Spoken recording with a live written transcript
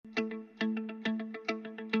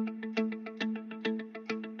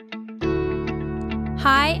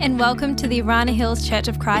Hi, and welcome to the Arana Hills Church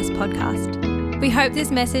of Christ podcast. We hope this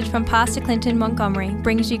message from Pastor Clinton Montgomery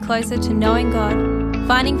brings you closer to knowing God,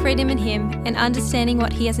 finding freedom in Him, and understanding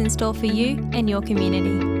what He has in store for you and your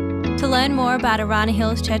community. To learn more about Arana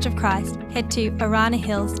Hills Church of Christ, head to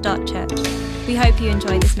aranahills.church. We hope you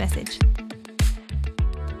enjoy this message.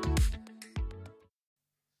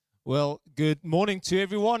 Well, good morning to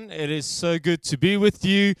everyone. It is so good to be with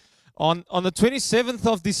you on the 27th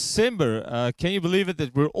of December. Can you believe it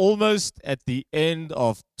that we're almost at the end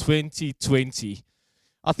of 2020?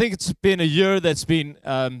 I think it's been a year that's been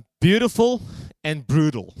beautiful and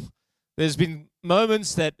brutal. There's been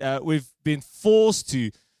moments that we've been forced to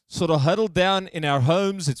sort of huddle down in our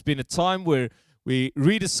homes. It's been a time where we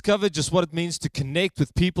rediscovered just what it means to connect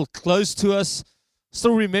with people close to us.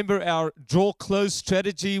 Still remember our draw close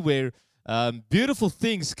strategy where beautiful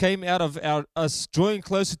things came out of us drawing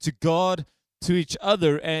closer to God, to each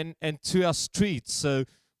other, and to our streets. So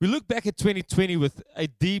we look back at 2020 with a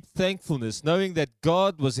deep thankfulness, knowing that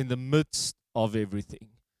God was in the midst of everything.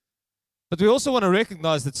 But we also want to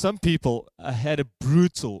recognize that some people had a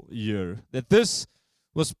brutal year, that this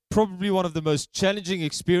was probably one of the most challenging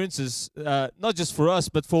experiences, not just for us,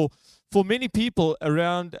 but for many people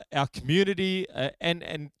around our community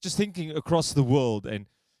and just thinking across the world. And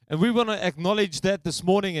we want to acknowledge that this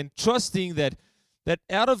morning and trusting that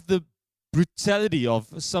out of the brutality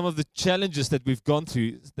of some of the challenges that we've gone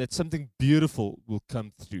through, that something beautiful will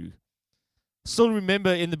come through. Still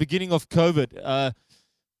remember in the beginning of COVID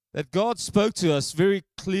that God spoke to us very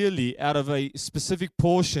clearly out of a specific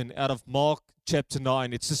portion out of Mark chapter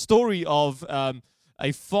 9. It's a story of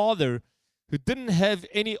a father who didn't have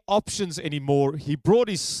any options anymore. He brought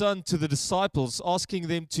his son to the disciples, asking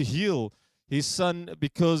them to heal his son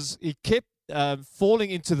because he kept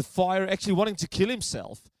falling into the fire, actually wanting to kill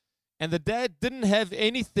himself. And the dad didn't have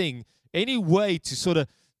anything, any way to sort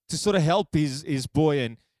of help his boy.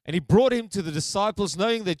 And he brought him to the disciples,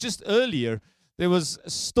 knowing that just earlier there was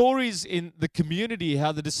stories in the community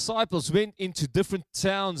how the disciples went into different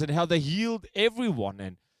towns and how they healed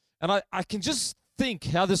everyone. And I can just think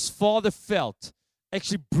how this father felt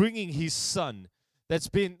actually bringing his son that's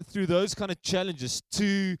been through those kind of challenges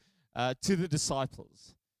to the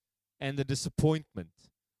disciples, and the disappointment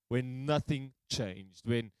when nothing changed,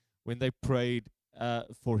 when they prayed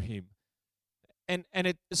for him. And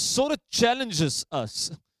it sort of challenges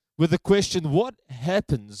us with the question, what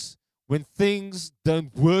happens when things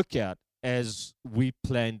don't work out as we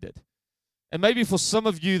planned it? And maybe for some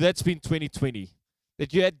of you, that's been 2020,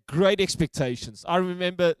 that you had great expectations. I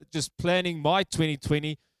remember just planning my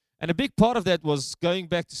 2020, and a big part of that was going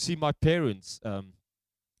back to see my parents.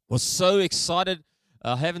 Was so excited.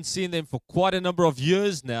 I haven't seen them for quite a number of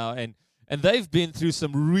years now, and they've been through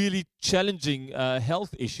some really challenging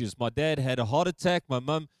health issues. My dad had a heart attack. My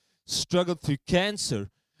mum struggled through cancer,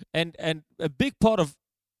 and a big part of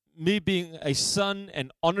me being a son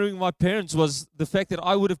and honoring my parents was the fact that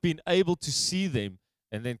I would have been able to see them,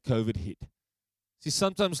 and then COVID hit. See,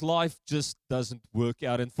 sometimes life just doesn't work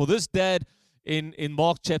out, and for this dad in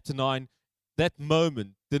Mark chapter 9, that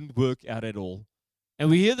moment didn't work out at all. And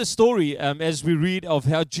we hear the story as we read of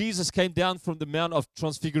how Jesus came down from the Mount of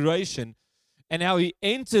Transfiguration and how he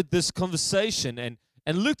entered this conversation and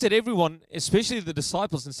looked at everyone, especially the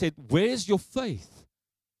disciples, and said, "Where's your faith?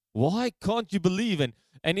 Why can't you believe?" And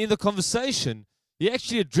in the conversation, he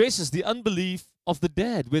actually addresses the unbelief of the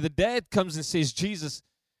dad, where the dad comes and says, "Jesus,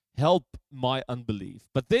 help my unbelief."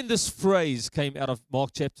 But then this phrase came out of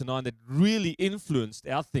Mark chapter 9 that really influenced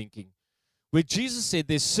our thinking, where Jesus said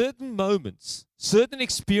there's certain moments, certain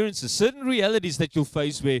experiences, certain realities that you'll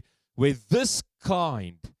face where this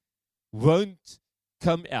kind won't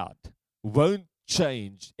come out, won't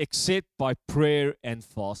change, except by prayer and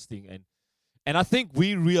fasting. And I think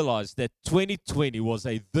we realized that 2020 was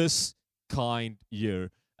a this kind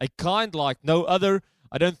year, a kind like no other.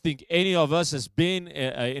 I don't think any of us has been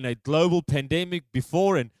in a global pandemic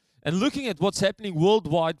before. And looking at what's happening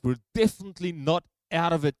worldwide, we're definitely not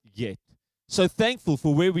out of it yet. So thankful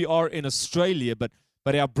for where we are in Australia, but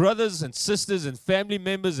our brothers and sisters and family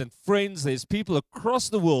members and friends, there's people across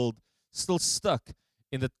the world still stuck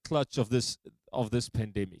in the clutch of this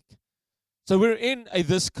pandemic. So we're in a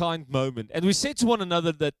this kind moment, and we said to one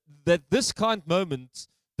another that this kind moment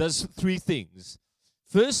does three things.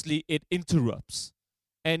 Firstly, it interrupts,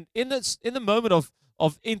 and in the moment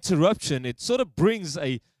of interruption, it sort of brings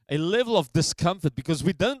a level of discomfort because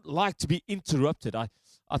we don't like to be interrupted.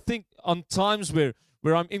 I think on times where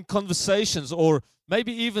I'm in conversations or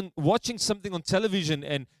maybe even watching something on television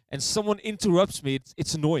and someone interrupts me,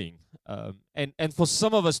 it's annoying. And for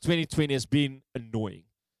some of us, 2020 has been annoying.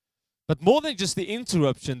 But more than just the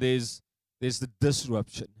interruption, there's the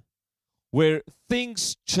disruption, where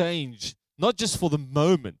things change, not just for the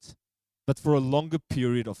moment, but for a longer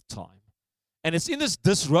period of time. And it's in this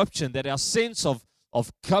disruption that our sense of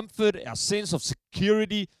comfort, our sense of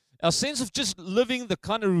security, our sense of just living the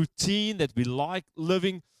kind of routine that we like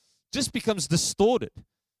living just becomes distorted.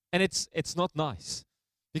 And it's not nice.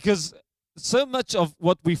 Because so much of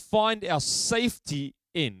what we find our safety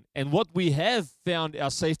in, and what we have found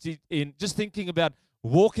our safety in, just thinking about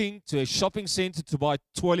walking to a shopping center to buy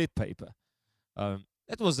toilet paper,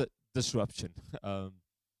 that was a disruption.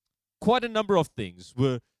 Quite a number of things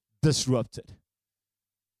were disrupted.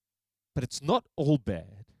 But it's not all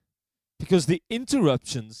bad, because the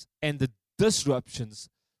interruptions and the disruptions,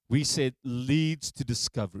 we said, leads to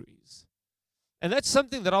discoveries. And that's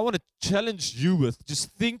something that I want to challenge you with, just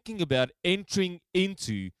thinking about entering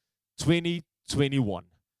into 2021.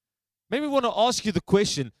 Maybe I want to ask you the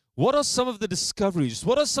question, what are some of the discoveries?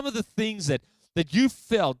 What are some of the things that you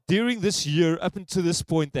felt during this year up until this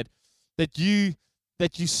point that you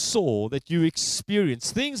saw, that you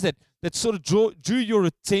experienced, things that sort of drew your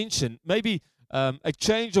attention, maybe a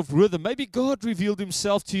change of rhythm. Maybe God revealed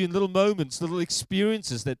himself to you in little moments, little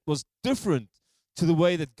experiences that was different to the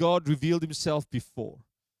way that God revealed himself before.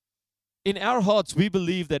 In our hearts, we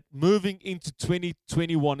believe that moving into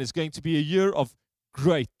 2021 is going to be a year of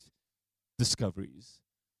great discoveries.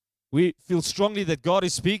 We feel strongly that God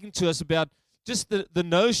is speaking to us about just the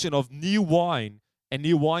notion of new wine and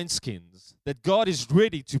new wineskins, that God is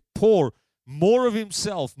ready to pour more of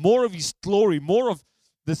himself, more of his glory, more of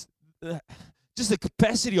this, just the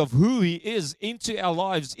capacity of who he is into our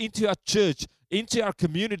lives, into our church, into our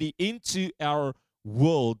community, into our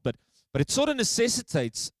world. But it sort of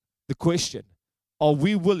necessitates the question, are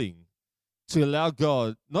we willing to allow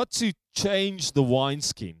God not to change the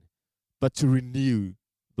wineskin, but to renew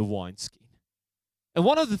the wineskin? And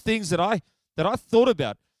one of the things that I thought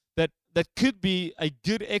about that could be a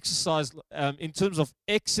good exercise in terms of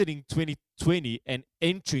exiting 2020 and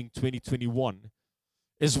entering 2021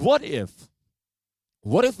 is what if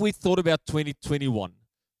we thought about 2021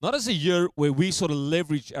 not as a year where we sort of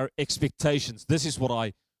leverage our expectations, this is what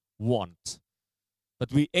I want,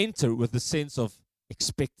 but we enter with a sense of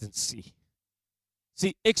expectancy.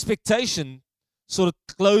 See, expectation sort of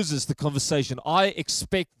closes the conversation. I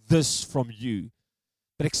expect this from you.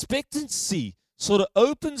 But expectancy sort of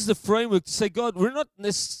opens the framework to say, God, we're not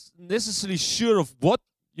necessarily sure of what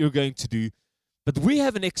you're going to do, but we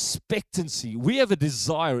have an expectancy. We have a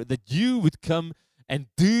desire that you would come and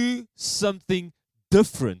do something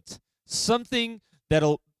different, something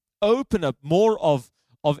that'll open up more of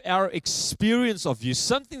our experience of you,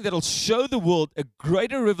 something that'll show the world a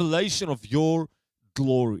greater revelation of your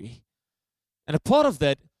glory. And a part of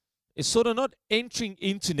that is sort of not entering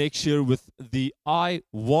into next year with the I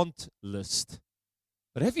want list.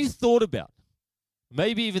 But have you thought about,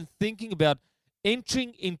 maybe even thinking about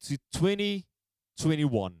entering into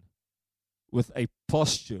 2021 with a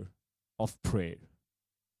posture of prayer?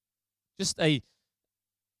 Just a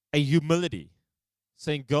humility,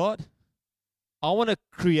 saying, God, I want to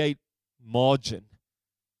create margin.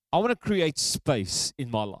 I want to create space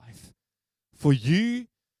in my life for you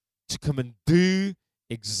to come and do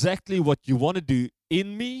exactly what you want to do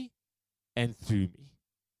in me and through me.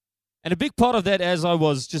 And a big part of that, as I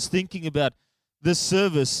was just thinking about this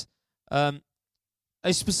service, a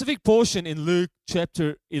specific portion in Luke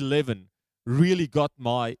chapter 11 really got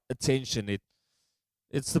my attention.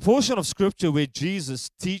 It's the portion of Scripture where Jesus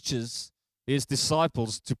teaches his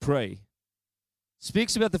disciples to pray.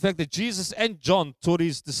 Speaks about the fact that Jesus and John taught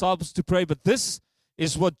his disciples to pray, but this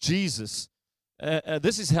is what Jesus,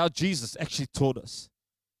 this is how Jesus actually taught us.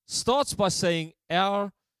 Starts by saying,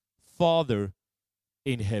 our Father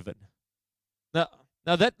in heaven.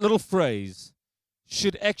 Now that little phrase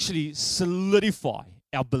should actually solidify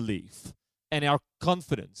our belief and our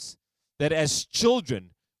confidence that as children,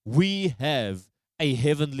 we have a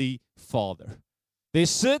heavenly Father. There's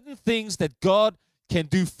certain things that God can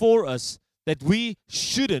do for us that we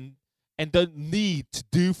shouldn't and don't need to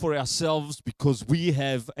do for ourselves because we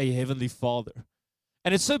have a heavenly Father.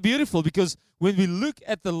 And it's so beautiful because when we look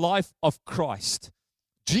at the life of Christ,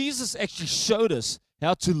 Jesus actually showed us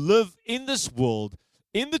how to live in this world,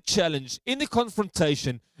 in the challenge, in the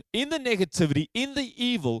confrontation, in the negativity, in the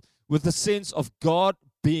evil, with the sense of God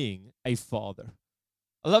being a Father.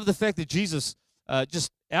 I love the fact that Jesus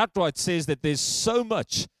just outright says that there's so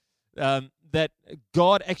much that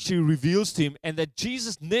God actually reveals to him, and that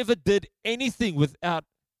Jesus never did anything without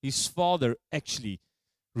his Father actually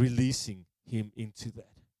releasing him into that.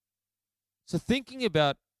 So thinking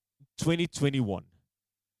about 2021,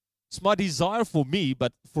 It's my desire for me,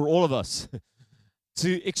 but for all of us,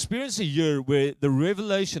 to experience a year where the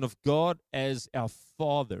revelation of God as our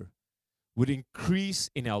Father would increase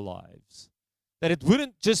in our lives. That it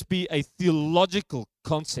wouldn't just be a theological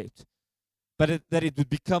concept, but that it would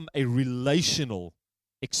become a relational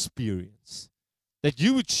experience. That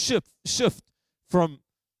you would shift from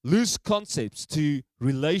loose concepts to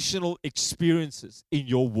relational experiences in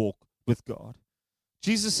your walk with God.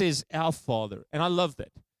 Jesus says, our Father, and I love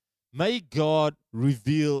that. May God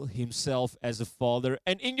reveal himself as a Father.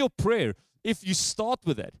 And in your prayer, if you start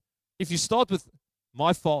with that, if you start with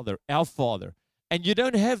my Father, our Father, and you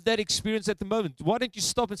don't have that experience at the moment, why don't you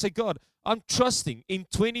stop and say, God, I'm trusting in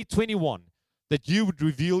 2021 that you would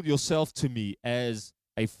reveal yourself to me as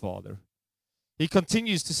a Father. He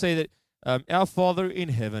continues to say that, our Father in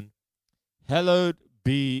heaven, hallowed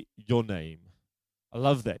be your name. I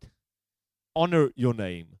love that. Honor your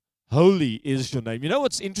name. Holy is your name. You know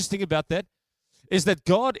what's interesting about that? Is that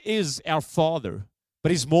God is our Father,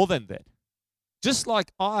 but he's more than that. Just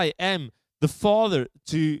like I am the father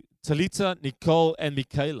to Talita, Nicole, and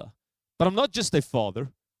Michaela. But I'm not just a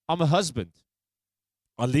father. I'm a husband.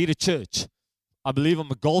 I lead a church. I believe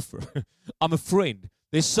I'm a golfer. I'm a friend.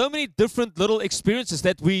 There's so many different little experiences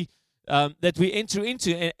that we enter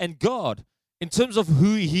into. And God, in terms of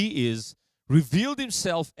who he is, revealed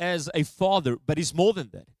himself as a father, but he's more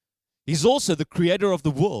than that. He's also the creator of the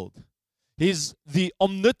world. He's the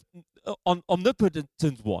omnipotent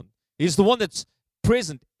one. He's the one that's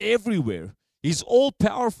present everywhere. He's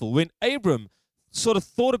all-powerful. When Abram sort of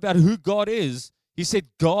thought about who God is, he said,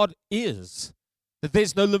 God is. That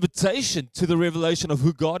there's no limitation to the revelation of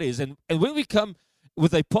who God is. And when we come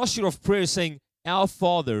with a posture of prayer saying, our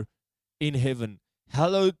Father in heaven,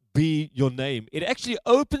 hallowed be your name, it actually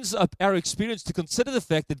opens up our experience to consider the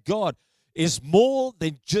fact that God is more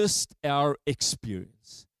than just our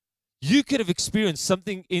experience. You could have experienced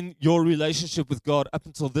something in your relationship with God up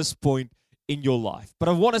until this point in your life. But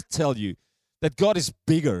I want to tell you that God is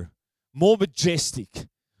bigger, more majestic,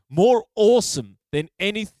 more awesome than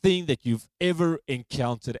anything that you've ever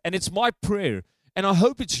encountered. And it's my prayer, and I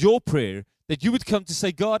hope it's your prayer, that you would come to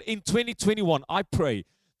say, God, in 2021, I pray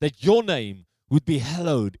that your name would be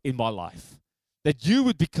hallowed in my life, that you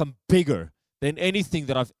would become bigger than anything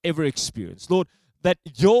that I've ever experienced. Lord, that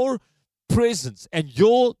your presence and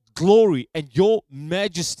your glory and your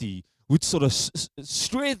majesty would sort of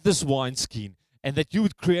shred this wineskin, and that you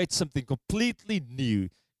would create something completely new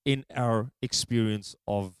in our experience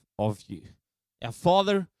of you. Our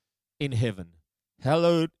Father in heaven,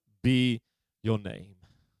 hallowed be your name.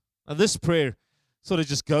 Now this prayer sort of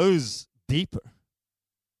just goes deeper.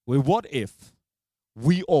 Where what if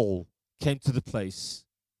we all came to the place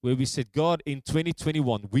where we said, God, in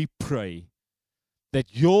 2021, we pray that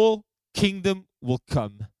your kingdom will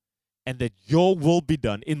come and that your will be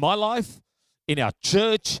done in my life, in our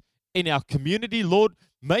church, in our community. Lord,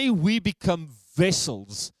 may we become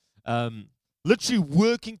vessels, literally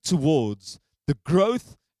working towards the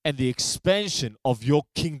growth and the expansion of your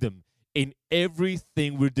kingdom in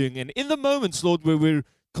everything we're doing. And in the moments, Lord, where we're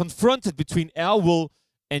confronted between our will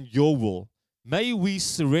and your will, may we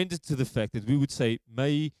surrender to the fact that we would say,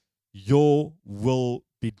 may your will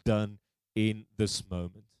be done in this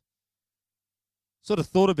moment. Sort of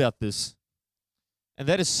thought about this, and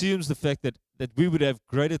that assumes the fact that we would have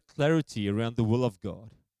greater clarity around the will of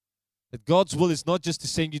God. That God's will is not just to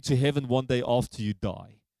send you to heaven one day after you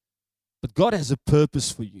die, but God has a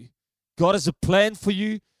purpose for you. God has a plan for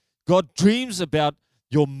you. God dreams about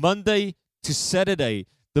your Monday to Saturday,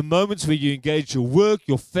 the moments where you engage your work,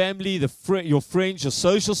 your family, your friends, your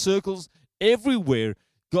social circles, everywhere.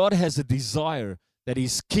 God has a desire that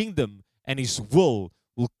his kingdom and his will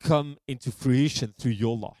come into fruition through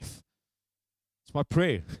your life. It's my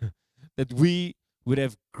prayer that we would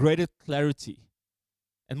have greater clarity,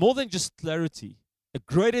 and more than just clarity, a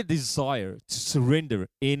greater desire to surrender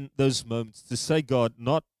in those moments, to say, God,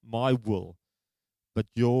 not my will, but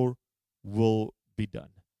your will be done.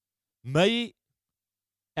 May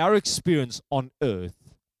our experience on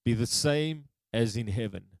earth be the same as in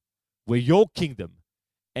heaven, where your kingdom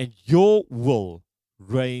and your will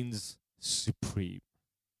reigns supreme.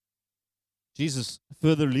 Jesus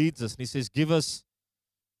further leads us, and he says, give us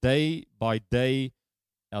day by day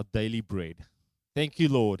our daily bread. Thank you,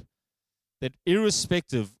 Lord, that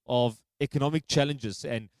irrespective of economic challenges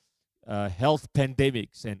and health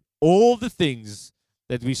pandemics and all the things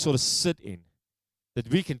that we sort of sit in, that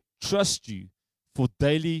we can trust you for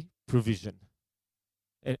daily provision.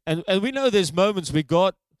 And we know there's moments where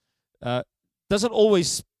God doesn't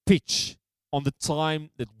always pitch on the time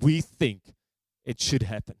that we think it should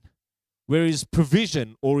happen. where His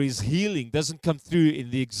provision or His healing doesn't come through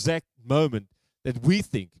in the exact moment that we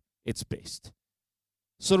think it's best.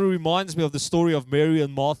 Sort of reminds me of the story of Mary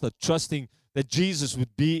and Martha trusting that Jesus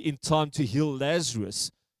would be in time to heal Lazarus.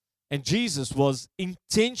 And Jesus was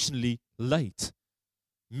intentionally late.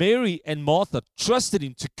 Mary and Martha trusted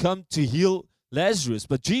Him to come to heal Lazarus,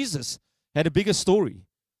 but Jesus had a bigger story.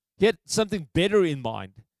 He had something better in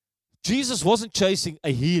mind. Jesus wasn't chasing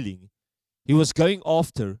a healing. He was going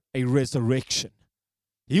after a resurrection.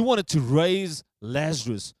 He wanted to raise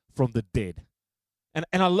Lazarus from the dead. And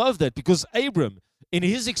I love that because Abram, in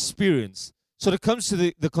his experience, sort of comes to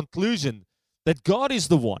the conclusion that God is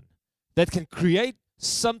the one that can create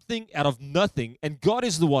something out of nothing, and God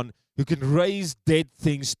is the one who can raise dead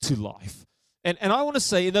things to life. And I want to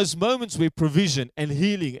say, in those moments where provision and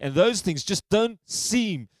healing and those things just don't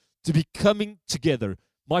seem to be coming together,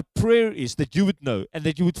 my prayer is that you would know and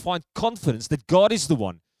that you would find confidence that God is the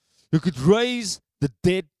one who could raise the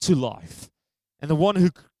dead to life and the one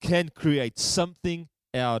who can create something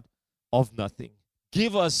out of nothing.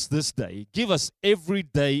 Give us this day, give us every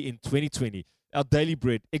day in 2020 our daily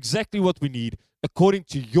bread, exactly what we need according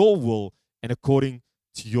to your will and according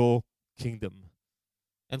to your kingdom.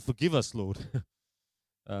 And forgive us, Lord.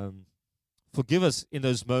 Forgive us in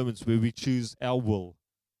those moments where we choose our will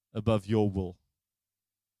above your will.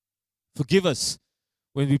 Forgive us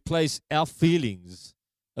when we place our feelings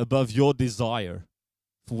above your desire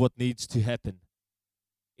for what needs to happen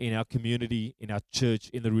in our community, in our church,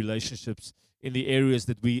 in the relationships, in the areas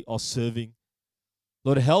that we are serving.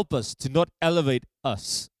 Lord, help us to not elevate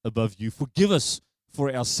us above you. Forgive us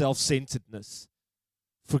for our self-centeredness.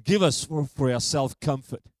 Forgive us for our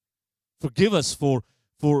self-comfort. Forgive us for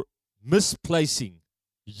misplacing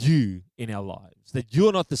you in our lives, that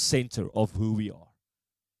you're not the center of who we are.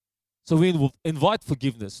 So we invite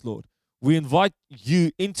forgiveness, Lord. We invite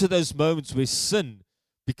you into those moments where sin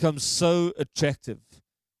becomes so attractive,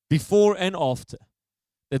 before and after,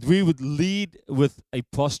 that we would lead with a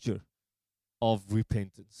posture of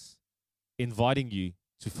repentance, inviting you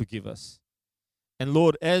to forgive us. And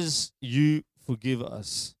Lord, as you forgive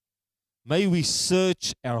us, may we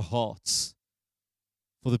search our hearts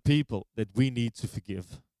for the people that we need to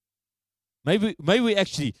forgive. May we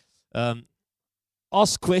actually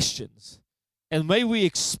ask questions, and may we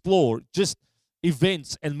explore just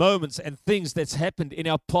events and moments and things that's happened in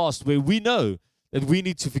our past where we know that we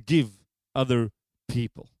need to forgive other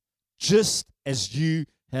people, just as you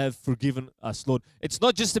have forgiven us, Lord. It's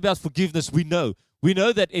not just about forgiveness. We know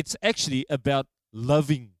that it's actually about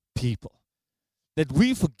loving people, that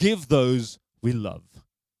we forgive those we love.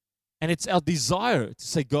 And it's our desire to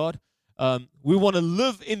say, God, we want to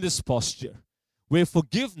live in this posture where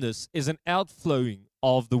forgiveness is an outflowing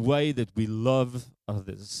of the way that we love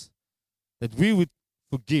others, that we would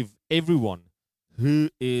forgive everyone who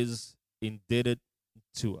is indebted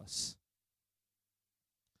to us.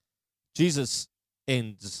 Jesus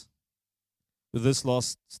ends with this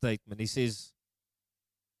last statement. He says,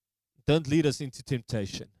 don't lead us into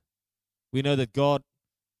temptation. We know that God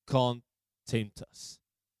can't tempt us.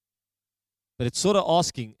 But it's sort of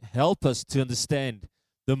asking, help us to understand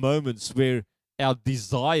the moments where our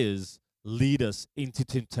desires lead us into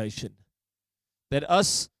temptation. That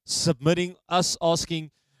us submitting, us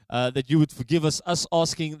asking that you would forgive us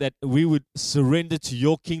asking that we would surrender to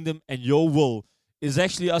your kingdom and your will is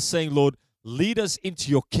actually us saying, Lord, lead us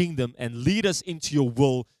into your kingdom and lead us into your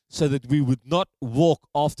will so that we would not walk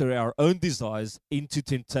after our own desires into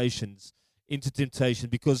temptation.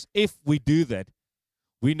 Because if we do that,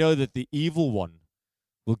 we know that the evil one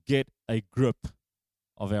will get a grip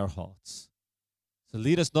of our hearts. So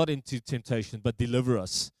lead us not into temptation, but deliver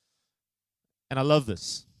us. And I love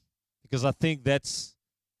this because I think that's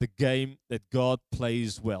the game that God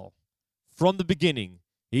plays well. From the beginning,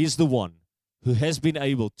 He is the one who has been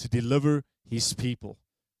able to deliver His people.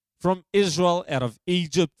 From Israel out of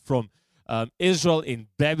Egypt, from Israel in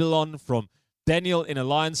Babylon, from Daniel in a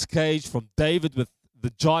lion's cage, from David with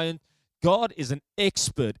the giant. God is an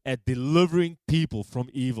expert at delivering people from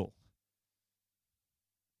evil.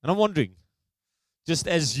 And I'm wondering, just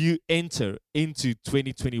as you enter into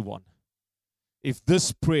 2021, if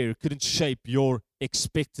this prayer couldn't shape your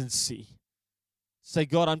expectancy. Say,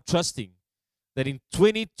 God, I'm trusting that in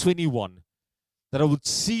 2021, that I would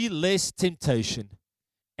see less temptation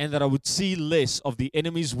and that I would see less of the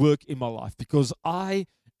enemy's work in my life because I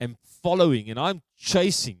am following and I'm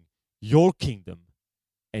chasing your kingdom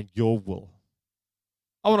and your will.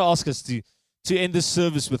 I want to ask us to end this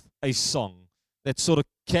service with a song that sort of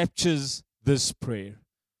captures this prayer.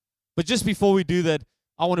 But just before we do that,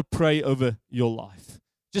 I want to pray over your life.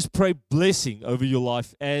 Just pray blessing over your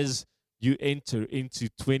life as you enter into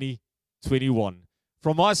 2021.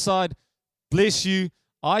 From my side, bless you.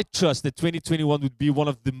 I trust that 2021 would be one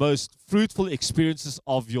of the most fruitful experiences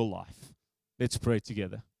of your life. Let's pray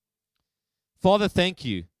together. Father, thank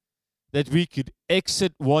you that we could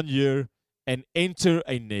exit one year and enter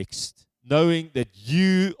a next, knowing that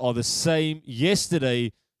you are the same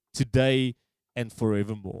yesterday, today, and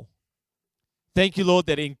forevermore. Thank you, Lord,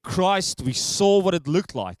 that in Christ we saw what it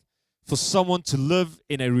looked like for someone to live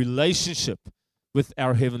in a relationship with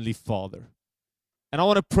our Heavenly Father. And I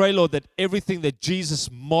want to pray, Lord, that everything that Jesus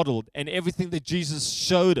modeled and everything that Jesus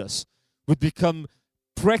showed us would become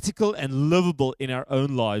practical and livable in our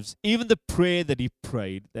own lives. Even the prayer that he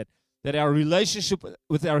prayed, that our relationship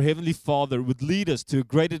with our Heavenly Father would lead us to a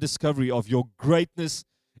greater discovery of your greatness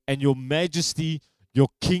and your majesty, your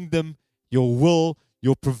kingdom, your will,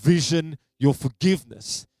 your provision, your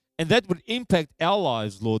forgiveness. And that would impact our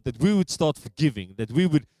lives, Lord, that we would start forgiving, that we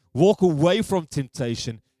would walk away from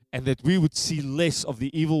temptation, and that we would see less of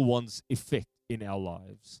the evil one's effect in our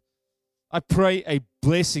lives. I pray a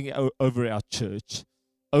blessing over our church,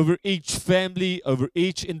 over each family, over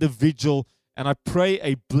each individual, and I pray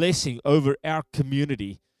a blessing over our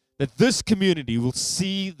community, that this community will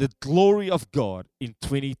see the glory of God in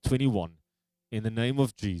 2021. In the name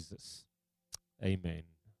of Jesus, amen.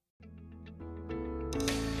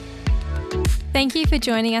 Thank you for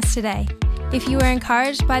joining us today. If you were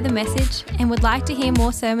encouraged by the message and would like to hear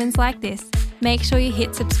more sermons like this, make sure you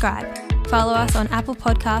hit subscribe. Follow us on Apple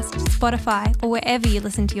Podcasts, Spotify, or wherever you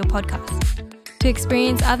listen to your podcasts. To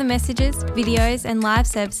experience other messages, videos, and live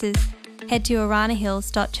services, head to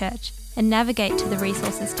aranahills.church and navigate to the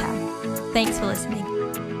Resources tab. Thanks for listening.